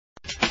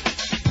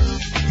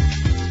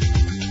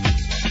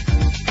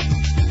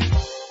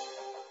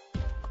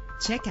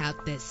Check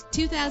out this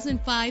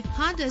 2005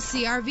 Honda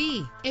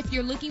CR-V. If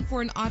you're looking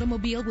for an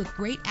automobile with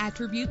great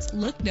attributes,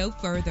 look no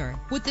further.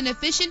 With an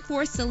efficient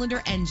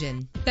 4-cylinder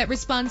engine that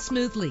responds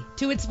smoothly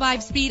to its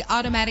 5-speed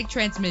automatic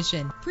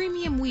transmission,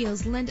 premium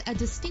wheels lend a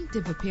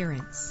distinctive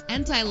appearance.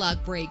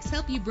 Anti-lock brakes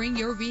help you bring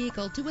your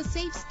vehicle to a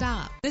safe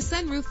stop. The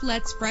sunroof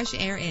lets fresh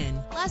air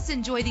in. Plus,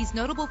 enjoy these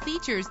notable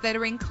features that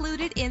are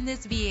included in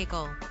this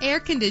vehicle: air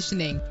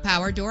conditioning,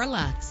 power door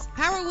locks,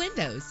 power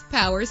windows,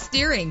 power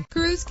steering,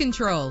 cruise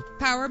control,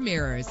 power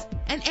mirrors,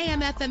 an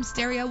AM/FM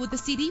stereo with a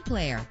CD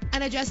player,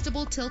 an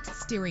adjustable tilt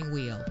steering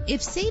wheel.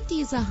 If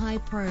safety is a high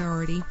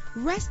priority,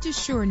 rest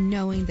assured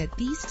knowing that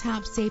these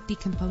top safety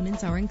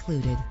components are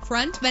included: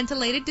 front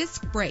ventilated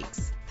disc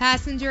brakes,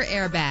 passenger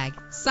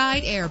airbag,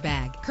 side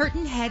airbag,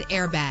 curtain head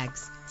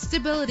airbags,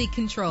 stability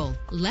control.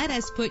 Let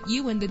us put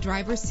you in the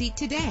driver's seat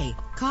today.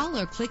 Call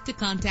or click to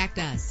contact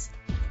us.